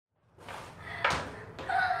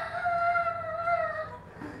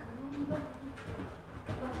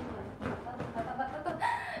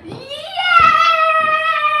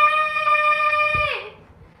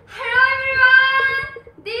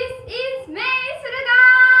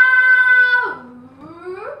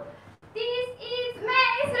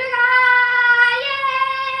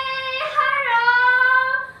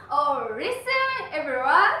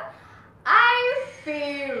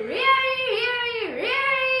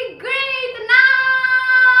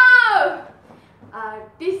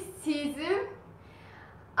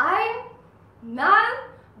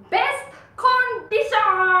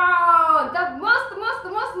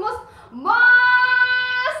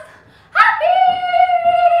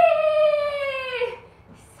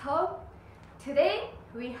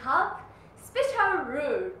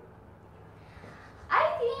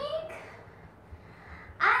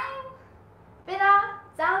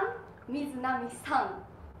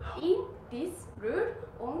in this rule,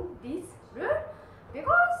 on this rule,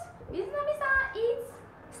 because Mizunami-san is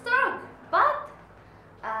strong, but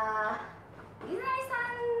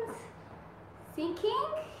Mizunami-san's thinking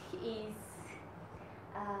is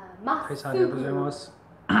まっ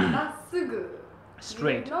すぐ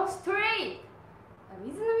straight. No straight.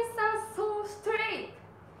 Mizunami-san so straight.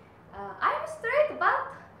 I'm straight,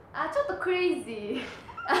 but ちょっと crazy.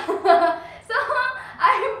 So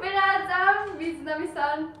I'm better than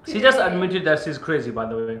Mizunami-san. She just admitted that she's crazy, by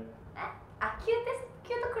the way.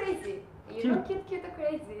 Cute crazy. You know cute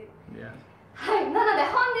crazy. Yeah. はい、なので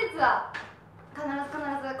本日は必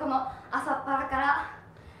ずこの朝っぱらから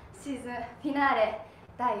シーズンフィナーレ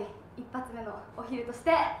第一発目のお昼とし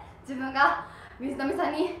て自分が水波さ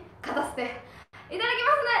んに勝たせていただきますの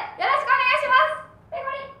でよろしくお願いします。ペ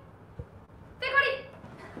コリペコ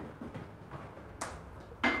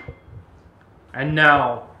リ。And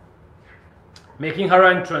now, making her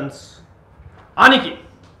entrance, Aniki,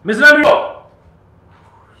 Mizunami.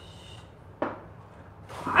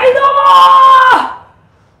 はいどうも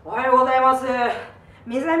ー、おはようございます。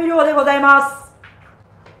水波亮でございます。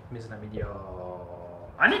水波亮、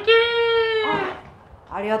兄貴。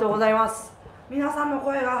ありがとうございます。皆さんの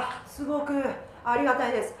声がすごくありがた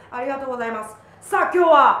いです。ありがとうございます。さあ今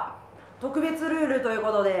日は特別ルールという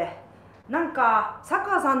ことで、なんかサ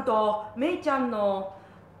クラさんとメイちゃんの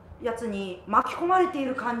やつに巻き込まれてい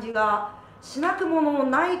る感じがしなくものも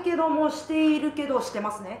ないけどもしているけどして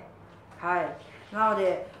ますね。はい。なの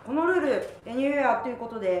でこのルールエニウェアというこ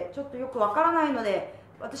とでちょっとよくわからないので、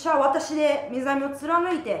私は私で水波を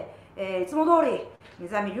貫いて、いつも通り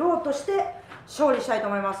水波亮として勝利したいと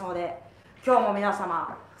思いますので、今日も皆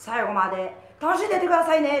様最後まで楽しんでいってくだ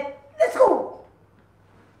さいね。レッツゴ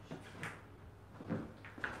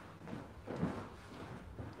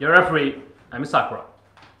ー。Your referee, Emi Sakura.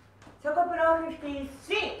 チョコプロ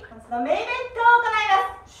53、本日のメインイベントを行い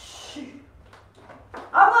ます。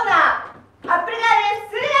青コーナー、アップルガール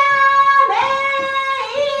スルガーメ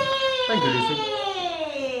イ。 Thank you, Lucy.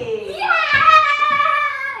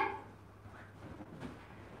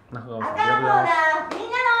 赤のコーナー、みん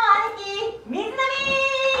なの兄貴、水波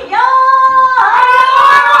亮。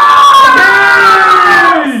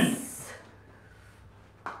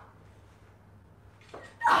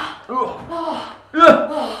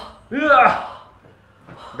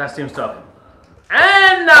That seems tough.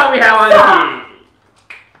 And now we have Aniki.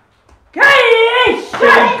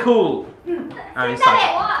 Feeling cool. I'm excited.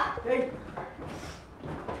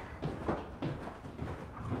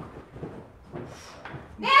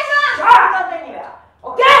 お願いします。簡単には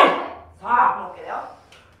OK。さあ、OK だよ。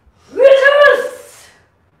ー、ウィズ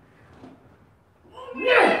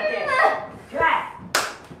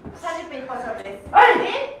30分にパスアウトです。はい。レデ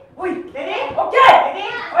ィー？おい。レディー？ OK。レディ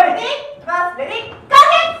ー？はい。レディー？いきます。レディー？ゴー！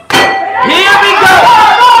 Here we go!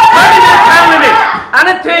 30-minute time limit!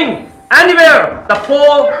 Anything, anywhere, the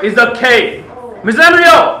fall is okay. Mizunami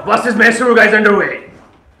Ryo versus Mei Suruga is underway.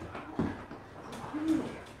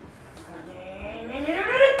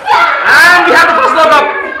 And we have the first lockup.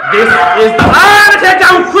 This is the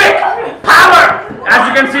takedown quick power. As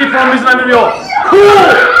you can see from Mizunami Ryo. Cool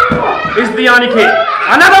is the Aniki.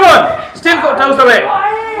 Another one. Still goes away.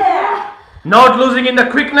 Not losing in the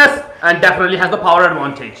quickness and definitely has the power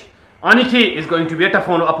advantage. Aniki is going to be a tough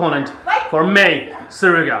opponent for Mei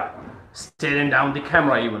Suruga. Staring down the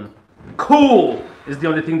camera even. Cool is the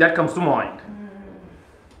only thing that comes to mind.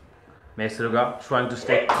 Mei Suruga trying to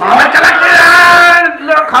stay calm and collected and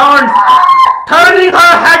look horns. Turning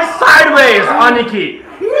her head sideways, Aniki.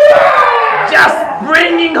 Just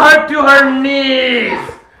bringing her to her knees.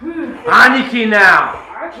 Aniki now.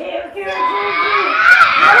 And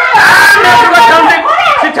Mei Suruga turns it.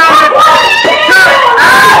 She turns it.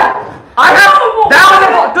 I have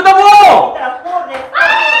down to the wall.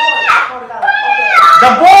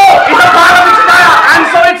 The ball is a part of its tire, and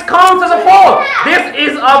so it counts as a fall. This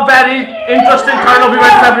is a very interesting turn of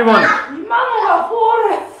events, everyone.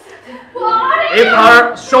 If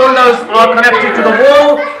her shoulders are connected to the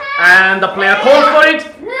wall and the player calls for it,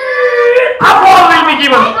 a fall will be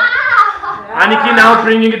given. Aniki now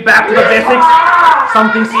bringing it back to the basics,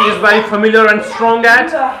 something she is very familiar and strong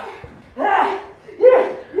at.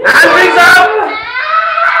 And brings up,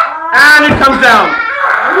 and it comes down.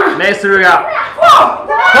 Mei Suruga.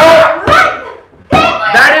 So,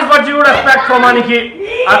 that is what you would expect from Aniki.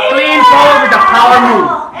 A clean fall with a power move.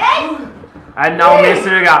 And now Mei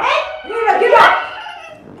Suruga.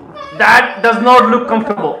 That does not look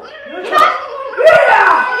comfortable.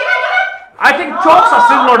 I think chokes are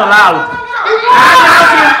still not allowed. And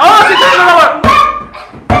now she takes it over.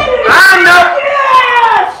 And now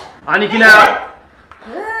Aniki now.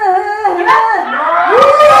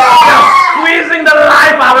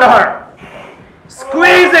 after her.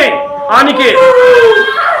 Squeezing Aniki.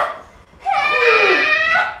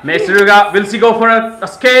 Mei Suruga, will she go for an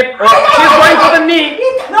escape? Oh, she's going for the knee.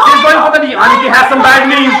 She's going for the knee. Aniki has some bad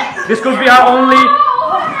knees. This could be her only.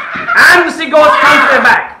 And she goes counter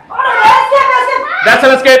back. That's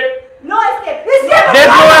an escape. No escape. There's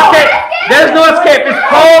no escape. There's no escape. It's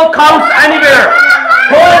pole counts anywhere.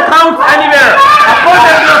 Pole counts anywhere. Of course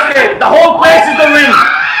there's no escape. The whole place is the ring.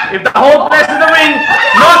 If the whole place is the ring,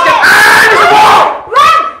 no escape. And it's a ball.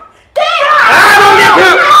 And only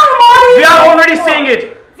two. We are already seeing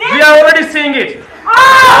it. We are already seeing it.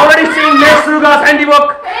 Already seeing Mei Suruga's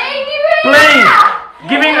handiwork playing,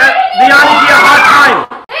 giving the Aniki a hard time.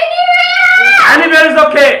 Anywhere is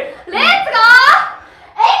okay. Let's go!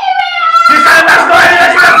 She said, let's go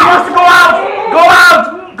anywhere. She wants to go out. Go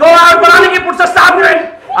out. Go out. But Aniki puts a stop to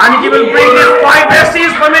it. Aniki will bring this fight where she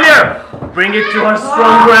is familiar. Bring it to her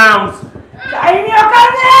strong grounds.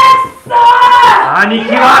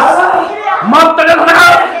 Aniki was Motto de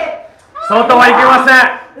Tatagao. Soto wa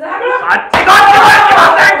ikemasen. Achi goってはいけま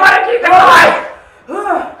せん。これ聞いてください。怒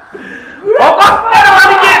ってる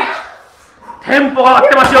Aniki。テンポが合っ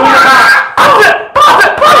てますよ皆さん。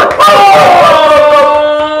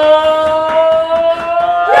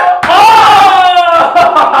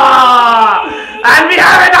And we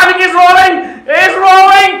have it. Aniki is rolling. Is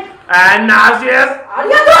rolling. And now she is.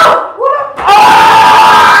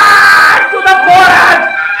 To the forehead.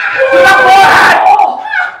 To the forehead.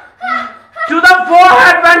 To the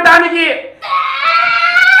forehead went Aniki.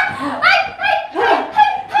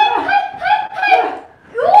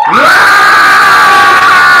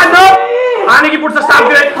 Aniki puts a stop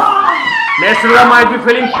to it. Mei Suruga might be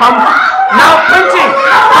feeling pumped. Now punching.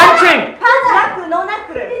 Punching. No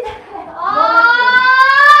knuckle.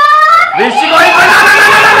 Is she going for no.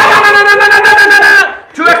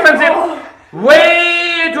 Too expensive.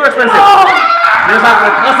 Way too expensive. 皆さんこ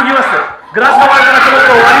れ高すぎます。グラスの割れからチョコプ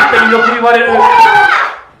ロを割りってよく言われる。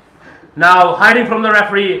Now hiding from the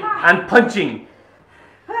referee and punching.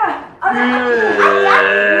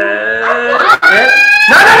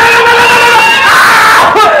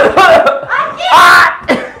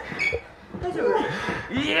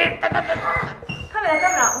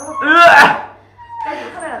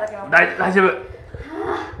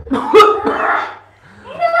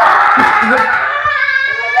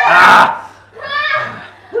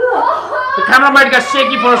 The camera might get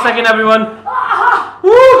shaky for a second, everyone.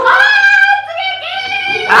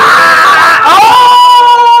 Oh!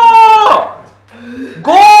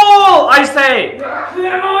 Goal, I say.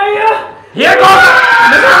 Here goes.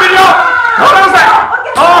 This is video. Hold on a sec.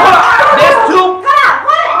 Oh, hold on. There's two.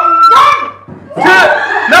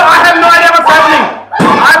 No, I have no idea what's happening.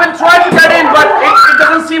 I have been trying to get in, but it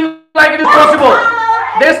doesn't seem like it is possible.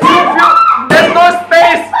 There's no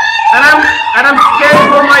space, and I'm scared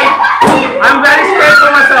for I'm very scared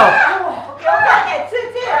for myself.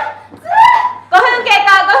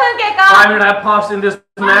 5 minutes have passed in this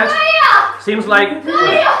match. Seems like.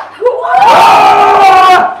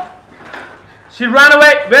 Oh! She ran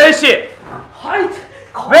away. Where is she? Where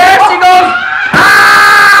she goes?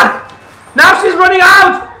 Ah! Now she's running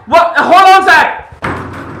out. What? Hold on a sec.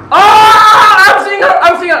 Oh! I'm seeing her.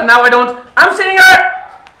 I'm seeing her. Now I don't. I'm seeing her.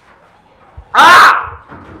 Ah!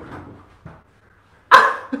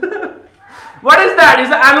 What is that? Is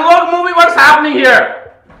it an analog movie? What's happening here?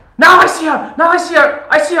 Now I see her. Now I see her.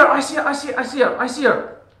 I see her. I see her. I see her. I see her. I see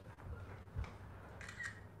her.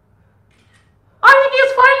 Aniki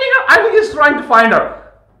is finding her. Aniki is trying to find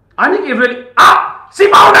her. Aniki really. Ah! She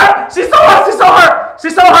found her. She saw her. She saw her. She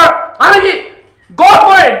saw her. Aniki, go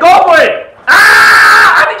for it. Go for it.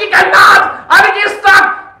 Ah! Aniki cannot. Aniki is stuck.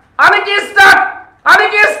 Aniki is stuck.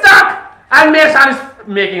 Aniki is stuck. And Mei-san is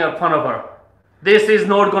making fun of her. This is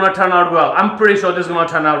not gonna turn out well. I'm pretty sure this is gonna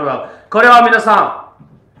turn out well. これは皆さん。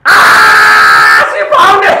Ah! She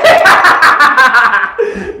found it!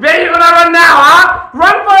 Where are you gonna run now, huh?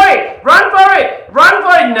 Run for it! Run for it! Run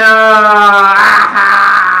for it! No!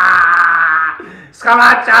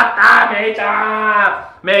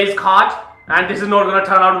 Mei is caught, and this is not gonna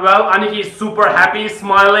turn out well. Aniki is super happy,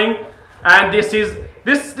 smiling, and this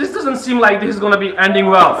doesn't seem like this is gonna be ending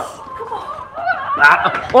well.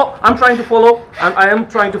 Oh, I'm trying to follow. I am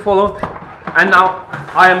trying to follow, and now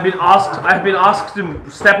I have been asked to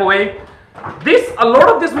step away. A lot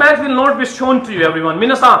of this match will not be shown to you, everyone.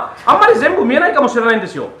 皆さん、あんまり全部見えないかもしれないんで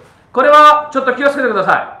すよ。これはちょっと気をつけてくだ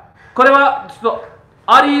さい。これはちょっと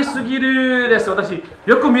ありすぎるです。私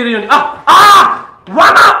よく見るように。罠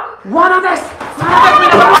です。罠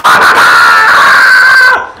だ。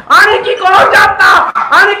Aniki 転んじゃった。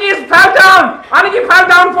Aniki fell down. Aniki fell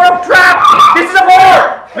down for a trap. This is a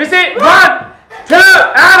ball.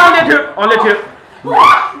 going to.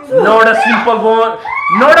 Not a simple one.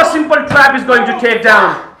 Not a simple trap is going to take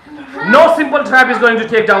down. No simple trap is going to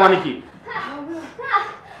take down Aniki.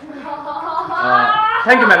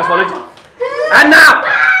 Thank you, Mega Solid. And now,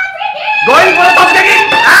 going for the top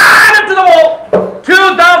kicking and to the wall. To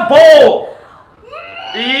the ball.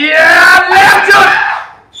 Yeah, left jump.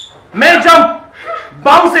 May jump.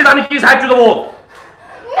 Bounces Aniki's head to the wall.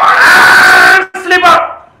 And slipper.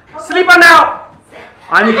 Slipper now.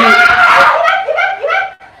 Aniki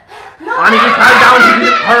fell down,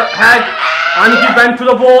 hit her head. Aniki bent to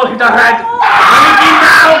the wall, hit her head. Aniki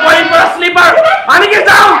now going for a slipper. Aniki's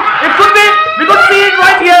down. It could be. We could see it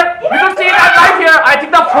right here. We could see it right here. I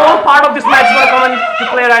think the whole part of this match is going to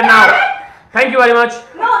play right now. Thank you very much.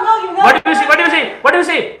 No, you know. What do you see? What do you see? What do you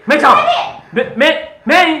see? May jump.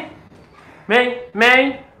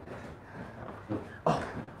 May. Oh,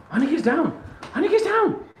 Aniki's down. Aniki's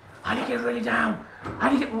down. Aniki's really down.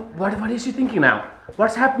 Aniki, what is she thinking now?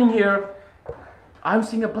 What's happening here? I'm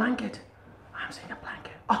seeing a blanket.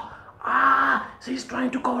 Oh, she's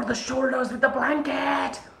trying to cover the shoulders with the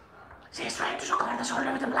blanket. She's trying to cover the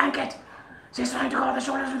shoulder with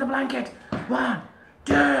the blanket. One,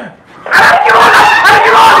 two. Aniki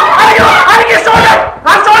shoulder.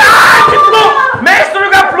 She flew. Mei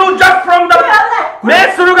Suruga flew just from the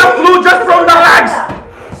legs.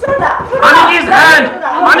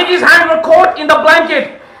 Aniki's hand were caught in the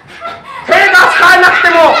blanket.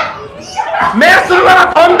 Mei Suruga ga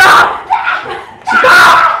tonda.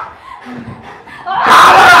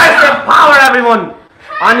 Power, I said power, everyone.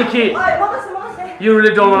 Aniki, you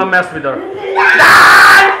really don't want to mess with her.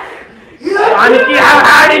 Aniki have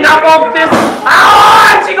had enough of this.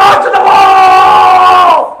 And she goes to the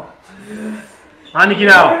wall. Aniki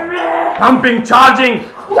now, pumping, charging.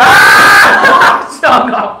 She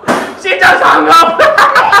hung up. She just hung up.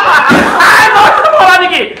 And goes to the wall,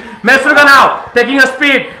 Aniki. Mei Suruga now, taking her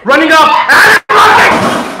speed, running up, and running.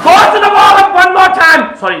 Goes to the wall one more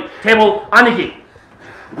time. Sorry, table, Aniki.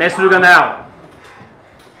 Mei Suruga now.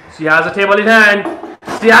 She has a table in hand.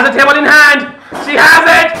 She has it.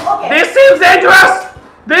 Okay. This seems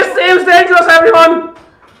dangerous, everyone.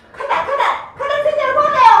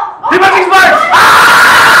 Reverse expert.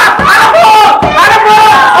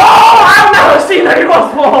 Oh, I've never seen a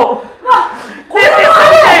reverse fall. This is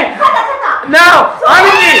insane. Now,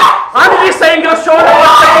 Aniki is saying your shoulder was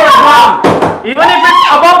touching the ground. Even if it's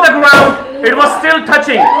above the ground, it was still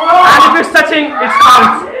touching. And if it's touching, it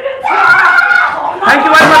counts. Thank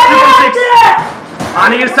you very much, 666.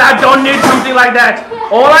 Aniki said, don't need something like that.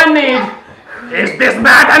 All I need is this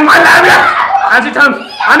mat and my lariat. As he turns,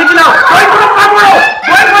 Aniki now, going for the front row.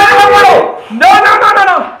 No.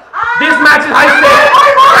 This match is high stakes.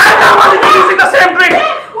 And now Aniki using the same trick.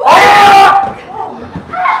 Oh!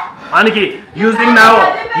 Aniki using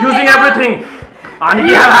everything.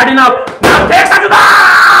 Aniki have had enough. Now takes her to the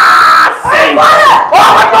sink.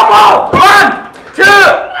 Oh, one more. 1, 2,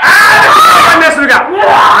 and Mei Suruga.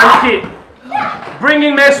 Aniki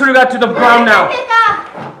bringing Mei Suruga to the ground now.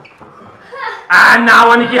 And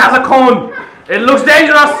now Aniki has a cone. It looks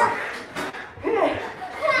dangerous.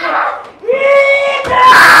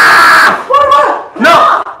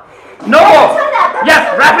 No.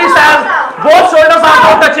 Yes, referee says both shoulders are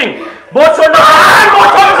not touching. Both shoulders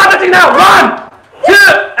are touching now. 1, 2,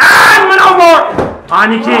 and no more.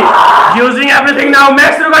 Aniki using everything now.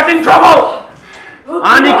 Mei Suruga is in trouble.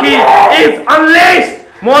 Aniki is unleashed.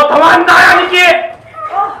 Aniki.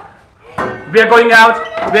 We are going out.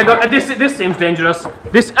 This seems dangerous.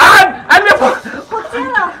 This and we are.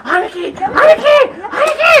 Aniki.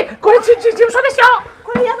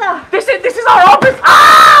 This is our office.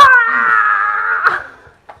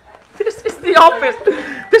 This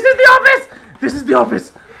is the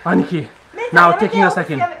office. Aniki. Now taking a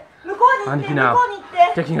second. Aniki now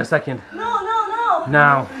taking a second. No.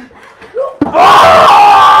 Now.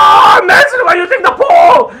 Oh! Mei Suruga using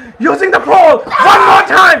the pole. One more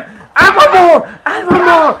time. And one more.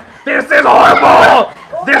 This is horrible.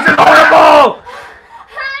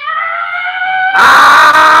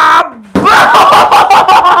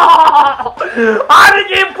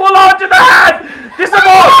 Aniki pull out to the head. This is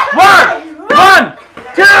more. 1,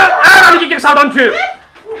 2, and Aniki kicks out on 2.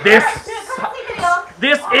 This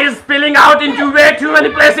is spilling out into way too many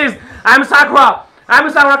places. Emi Sakura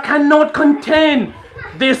cannot contain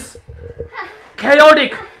this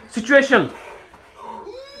chaotic situation.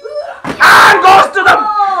 And goes to the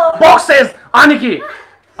boxes. Aniki,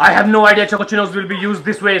 I have no idea Chocochinos will be used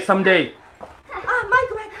this way someday. Mike.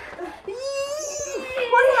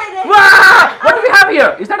 What do we have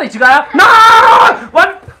here? Is that Ichigaya? No!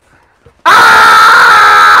 What?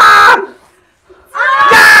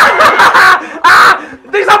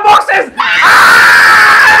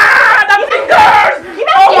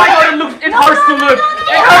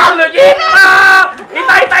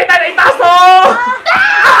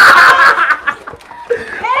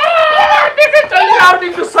 Turning out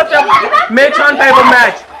into such a Mei-chan type of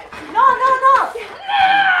match. No.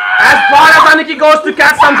 As far as Aniki goes to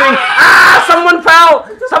catch something, someone fell.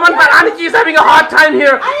 Aniki is having a hard time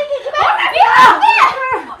here.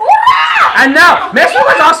 And now Mei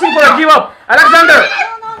Suruga is asking for a give up. Alexander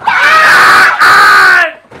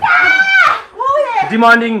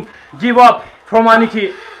demanding give up from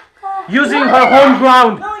Aniki, using her home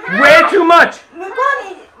ground way too much.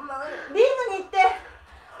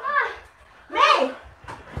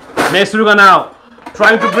 Mei Suruga now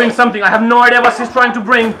trying to bring something. I have no idea what she's trying to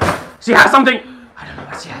bring. She has something. I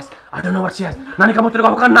don't know what she has. Nani ka motteru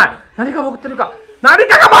ka wakannai. Nani ka motteru ka? Nani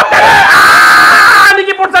ka motteru?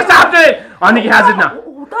 Aniki puts a shot to it. Aniki has it now.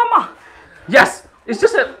 Yes, it's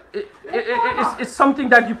just it's something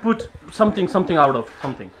that you put something out of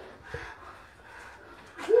something.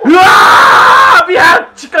 We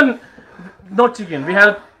have chicken, not chicken. We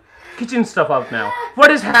have kitchen stuff out now. What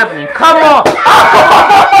is happening? Come on!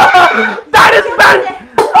 That is bad!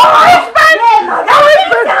 Oh, it's bad!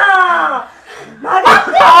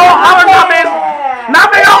 Our numbers!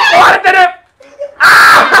 Numbers! What did it?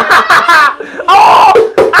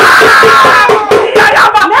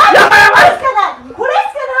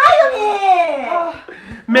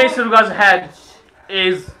 Mei Suruga's head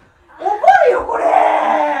is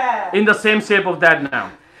in the same shape of that now.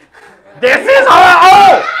 This is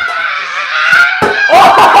our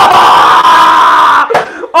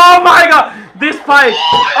Oh my god! This fight!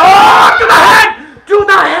 Oh, to the head!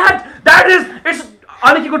 That is,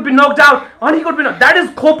 Aniki could be knocked out. That is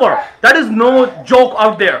copper. That is no joke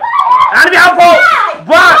out there. And we have 4,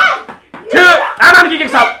 1, 2, and Aniki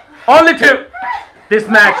kicks out. Only 2. This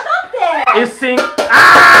match is seeing.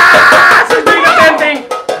 She's doing the same thing.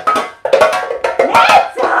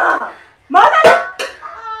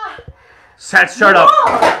 Shut up.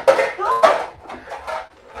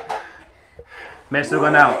 Mei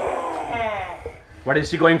Suruga now. What is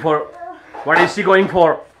she going for? Is she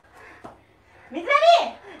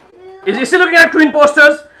looking at queen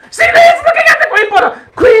posters? She is looking at the queen poster.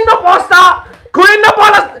 Queen no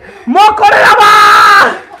poster. Mo kore da wa.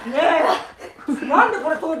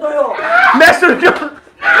 Mei Suruga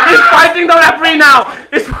is fighting the referee now.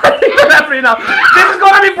 This is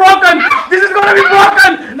gonna be broken.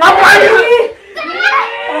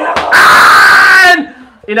 And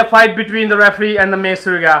in a fight between the referee and the Mei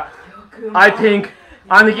Suruga, I think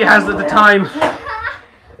Aniki has the time.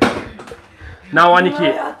 Now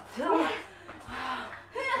Aniki.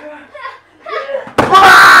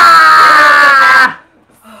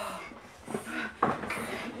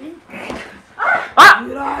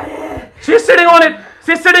 She's sitting on it.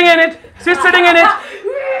 She's sitting in it. Mei Suruga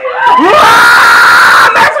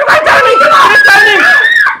is turning.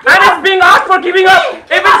 And it's being asked for giving up.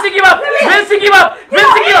 Will she give up?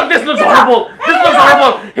 This looks horrible.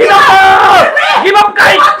 Give up,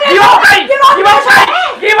 Kai.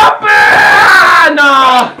 No.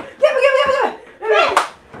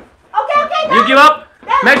 You give up?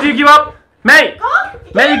 Mei, do you give up? Mei,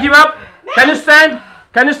 you give up? Can you stand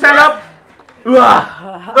up?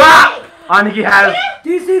 Aniki has.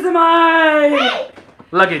 This is my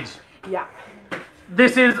luggage. Yeah.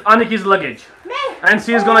 This is Aniki's luggage. And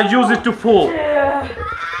she is gonna use it to full.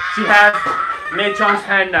 She has Mei-chan's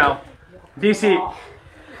hand now. DC.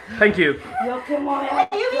 Thank you.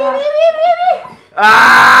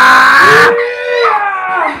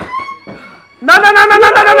 No.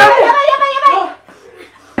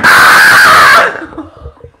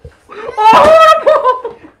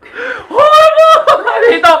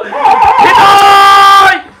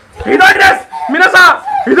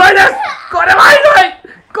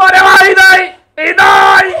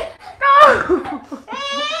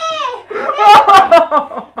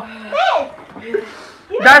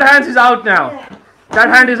 That hand is out now. That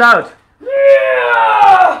hand is out.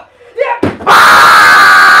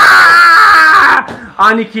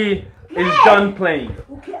 Aniki is done playing.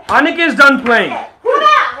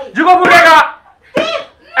 Jugopurega.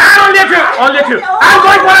 And only a two. I'm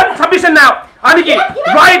going for a submission now. Aniki,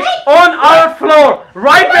 right on our floor.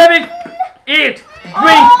 Right where we eat,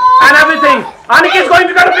 drink, and everything. Aniki is going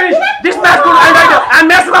to try to finish this match good and right. And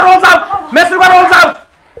Mei Suruga rolls out.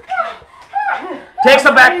 Takes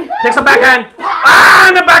a backhand.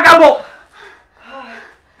 And a back elbow.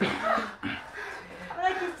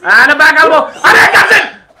 And a back elbow. And he gets it!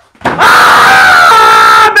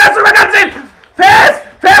 Mei Suruga gets it!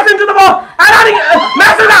 Face into the ball. And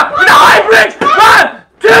Mei Suruga with a high bridge. 1,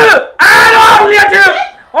 2, and only a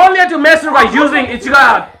two. Mei Suruga using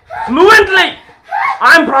Ichiga fluently.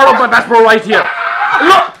 I'm proud of super fast pro right here.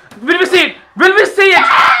 Look! Will we see it? Will we see it?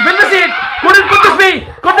 Will we see it? Could this be?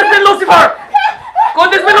 Could this be Lucifer?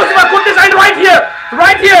 Could this be Lucifer? Could this end right here?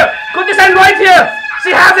 Right here! Could this end right here?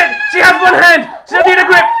 She has it! She has one hand! She doesn't need a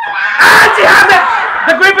grip! And she has it!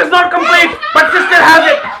 The grip is not complete, but she still has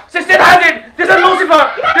it! She still has it! This is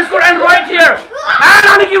Lucifer! This could end right here! And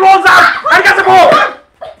Aniki rolls out! And gets a ball!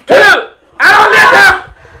 2! And on the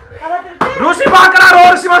attack! Lucifer から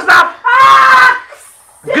ロールしました!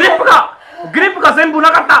 Grip が全部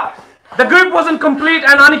なかった! The grip wasn't complete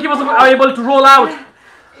and Aniki wasn't able to roll out.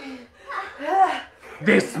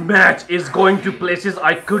 This match is going to places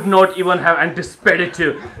I could not even have anticipated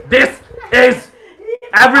to. This is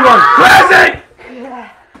everyone crazy!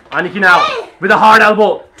 Aniki now with a hard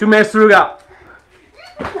elbow to Mei Suruga.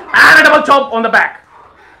 And a double chop on the back.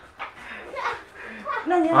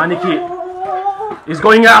 Aniki is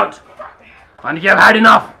going out. Aniki, I've had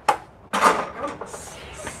enough.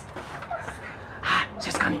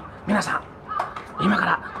 静かに皆さん今か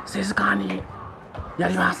ら静かにや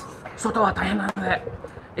ります外は大変なので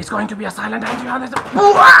It's going to be a silent entry on this う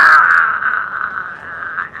わ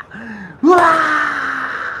ーうわ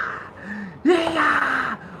ーい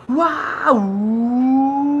やーうわーう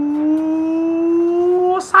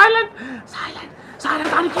ー silent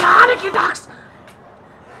Aniki ducks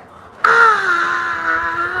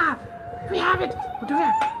we have it do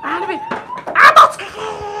it and we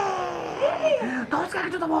don't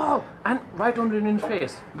get to the wall and right on RInRIn's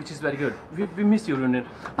face, which is very good. We miss you, RInRIn.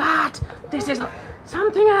 But this is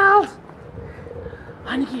something else.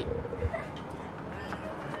 Aniki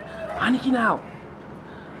now.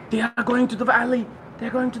 They are going to the alley. They're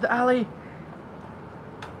going to the alley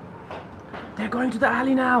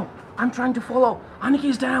now. I'm trying to follow. Aniki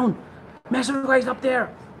is down. Mei Suruga is up there.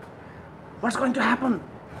 What's going to happen?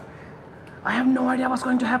 I have no idea what's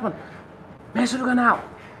going to happen. Mei Suruga now.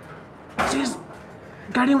 She's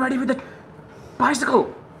getting ready with the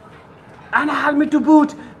bicycle and a helmet to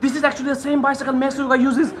boot. This is actually the same bicycle Mei Suruga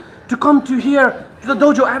uses to come to here to the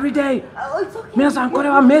dojo every day. 皆さんこれ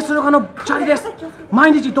はメイスルガのチャリです。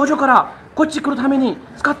毎日道場からこっち来るために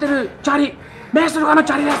使ってるチャリ。メイスルガの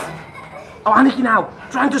チャリです。Oh, Aniki now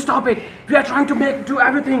trying to stop it. We are trying to do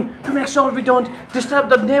everything to make sure we don't disturb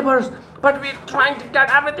the neighbors. But we're trying to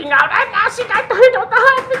get everything out and now she got hit on the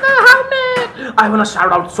head with the helmet! I wanna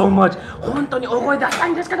shout out so much! 本当に大声出した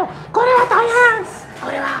いんですけど、これは大変！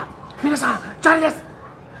これは皆さん、チャリです！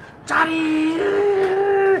チャリ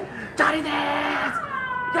です！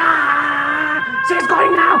 Yeah! She's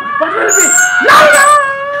going now! What will it be?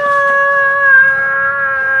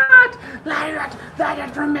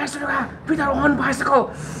 Lariat from Mei Suruga with her own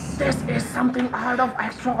bicycle! This is something out of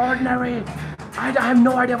extraordinary! I have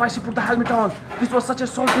no idea why she put the helmet on. This was such a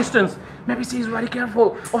short distance. Maybe she is very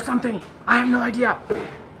careful or something. I have no idea.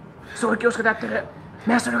 So Mei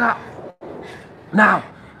Suruga. Now,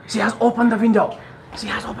 she has opened the window.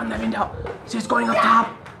 She's going up top.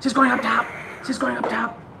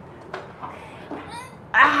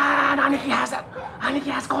 And Aniki has it.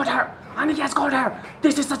 Aniki has got her.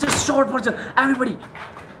 This is such a short version. Everybody.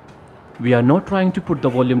 We are not trying to put the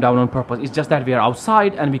volume down on purpose. It's just that we are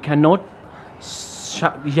outside and we cannot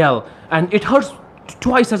yell, and it hurts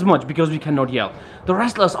twice as much because we cannot yell. The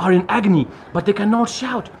wrestlers are in agony, but they cannot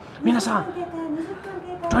shout. Minasan,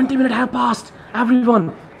 20 minutes have passed.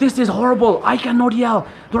 Everyone, this is horrible. I cannot yell.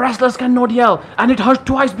 The wrestlers cannot yell, and it hurts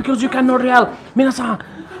twice because you cannot yell. Minasan,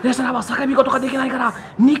 レスラーは叫び事ができないから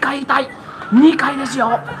2回痛い。2回です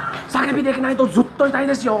よ。叫びできないとずっと痛い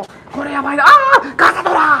ですよ。これやばいな。ガサ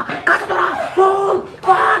ドラ。1,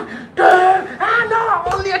 2, and no,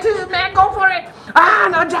 only a 2, man, go for it.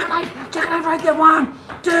 No, jackknife right there. 1,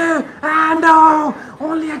 2, and no,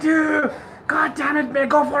 only a 2. God damn it, man,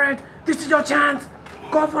 go for it. This is your chance.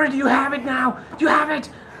 Go for it. You have it now. You have it.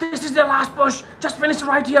 This is the last push. Just finish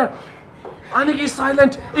right here. Aniki is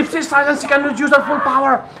silent. If she is silent, she cannot use her full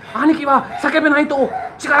power. Aniki は叫べないと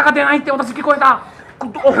力が出ないって私聞こえた。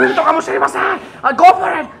本当かもしれません。Go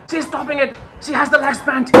for it. She is stopping it. She has the legs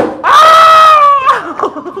bent.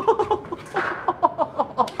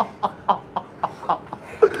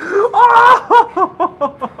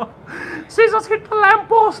 She just hit the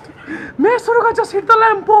lamppost. Mei Suruga just hit the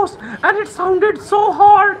lamppost, and it sounded so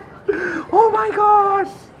hard. Oh my god.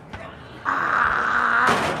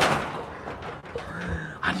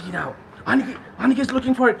 Aniki now. Aniki is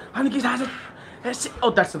looking for it. Aniki has it.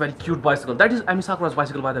 Oh, that's a very cute bicycle. That is Emi Sakura's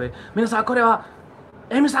bicycle, by the way. 皆さん、これは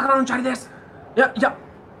Emi Sakuraのチャリです。いや、ちょっ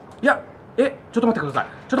と待ってください。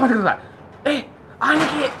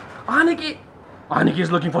Aniki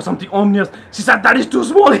is looking for something ominous. She said that is too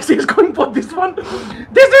small. She is going for this one.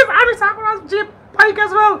 This is Emi Sakura's Jeep. bike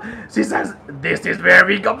as well. She says, this is where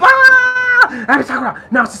we go. Ah! Emi Sakura.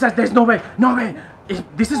 Now she says, there's no way.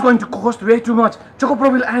 This is going to cost way too much.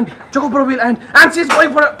 ChocoPro will end. And she's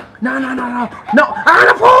going for a... No. And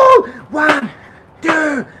a fall. 1,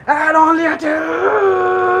 2, and only a 2.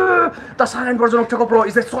 The silent version of ChocoPro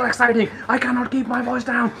is so exciting. I cannot keep my voice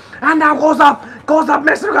down. And now goes up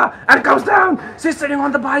Mei Suruga, and comes down. She's sitting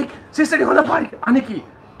on the bike. Aniki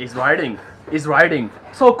is riding.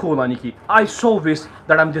 So cool, Aniki. I so wish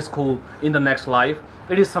that I'm this cool in the next life.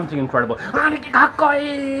 It is something incredible. Aniki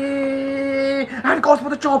kakkoi! And goes for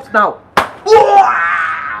the chops now.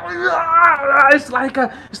 It's like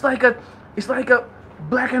a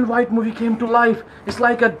black and white movie came to life. It's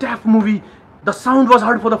like a deaf movie. The sound was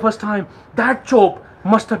heard for the first time. That chop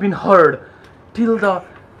must have been heard till the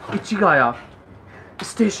Ichigaya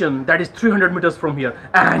station that is 300 meters from here.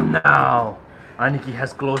 And now Aniki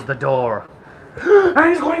has closed the door. And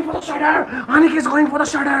he's going for the shutter. Aniki is going for the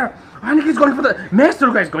shutter. Mei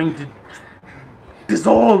Suruga is going to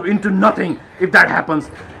dissolve into nothing if that happens.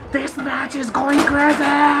 This match is going crazy.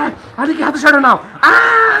 Aniki has the shutter now.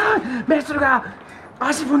 Mei Suruga.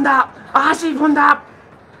 Ashi funda.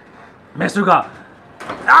 Mei Suruga.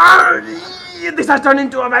 This has turned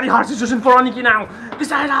into a very hard situation for Aniki now. This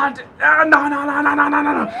is hard. No.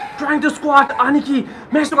 Trying to squat Aniki.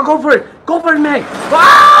 Mei Suruga, go for it, Mei.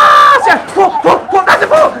 That's a fall.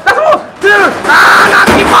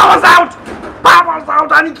 Aniki powers out,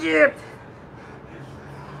 Aniki.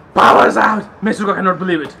 Powers out. Mei Suruga cannot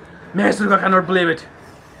believe it.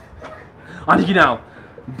 Aniki now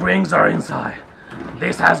brings her inside.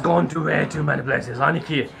 This has gone to way too many places.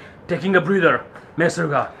 Aniki taking a breather. Mei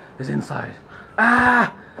Suruga is inside.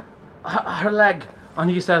 Her leg.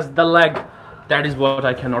 Aniki says, the leg. That is what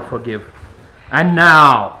I cannot forgive. And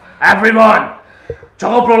now, everyone,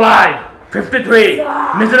 ChocoPro Live 53,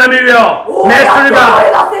 Mizunami, Mei Suruga,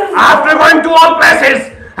 after going to all places,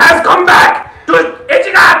 has come back to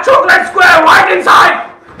Ichiga Chocolate Square right inside.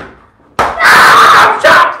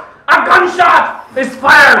 A gunshot is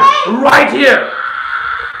fired right here.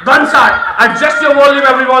 Gunshot. Adjust your volume,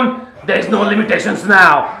 everyone. There is no limitations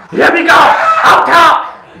now. Here we go. Up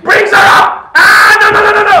top. Brings her up.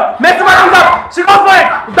 No. Mei Suruga comes up. She goes for it.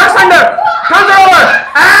 Ducks under. Turns her over.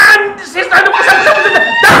 And she's trying to push up.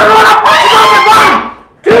 That's the roll up. She goes with 1,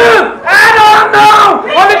 2. And no.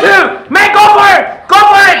 Only 2. Mei, go for it.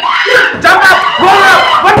 Jump up. Roll up.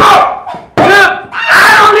 1 more. 2.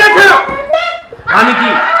 And only a 2.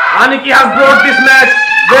 Aniki has brought this match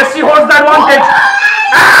where she holds the advantage.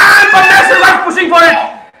 But Mei Suruga is pushing for it.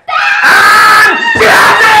 And she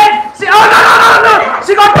has it! No!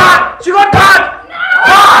 She got caught!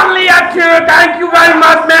 Only a 2, thank you very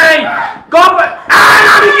much, Mei! Go for it! And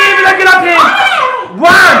Aniki with a guillotine! 1, 2,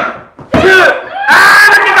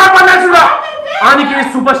 and a kick out by Mei Suruga! Aniki is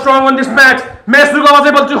super strong on this match. Mei Suruga was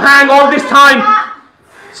able to hang all this time.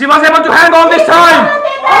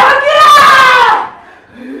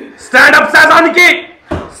 Stand up, says Aniki!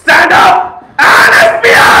 Stand up! And a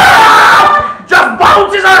spear! Just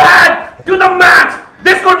bounces her head to the mat!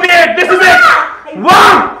 This could be it! This is it! 1, 2,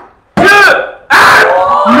 and...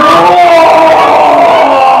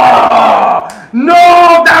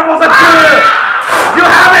 No! That was a 2! You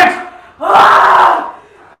have it!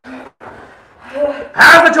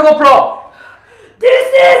 Have the ChocoPro! This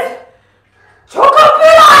is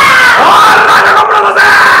ChocoPro!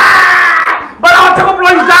 But our ChocoPro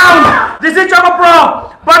is down! This is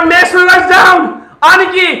ChocoPro! But Mei Suruga is down!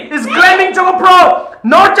 Aniki is claiming ChocoPro!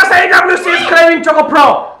 Not just AWC is claiming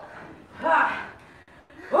ChocoPro!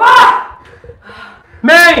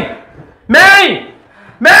 Mei!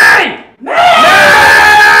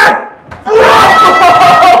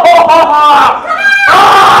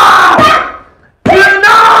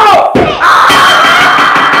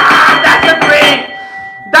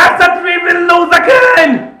 That's a 3! We'll lose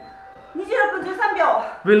again! 26分13秒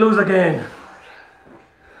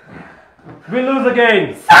We lose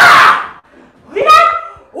again. 20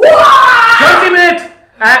 minutes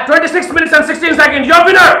and 26 minutes and 16 seconds. Your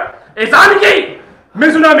winner is Aniki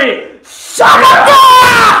Mizunami.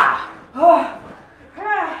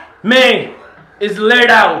 Mei is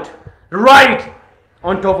laid out right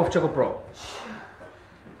on top of ChocoPro.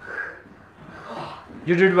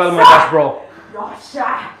 You did well, my best bro.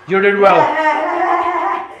 You did well.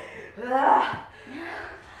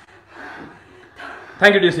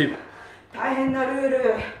 Thank you, DC. 大変なルールすぎ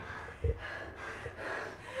ま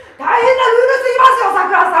すよ、さ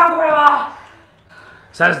くらさん、これは。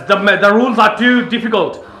 Says the rules are too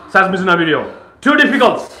difficult. Says Mizunami. Too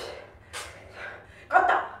difficult. 勝っ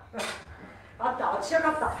た。落ちし上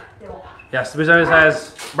がった。でも。Yes, Mizunami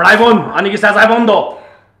says, but I won. Aniki says, I won though.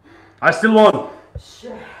 I still won.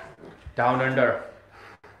 Down under.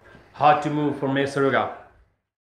 Hard to move for Mei Suruga.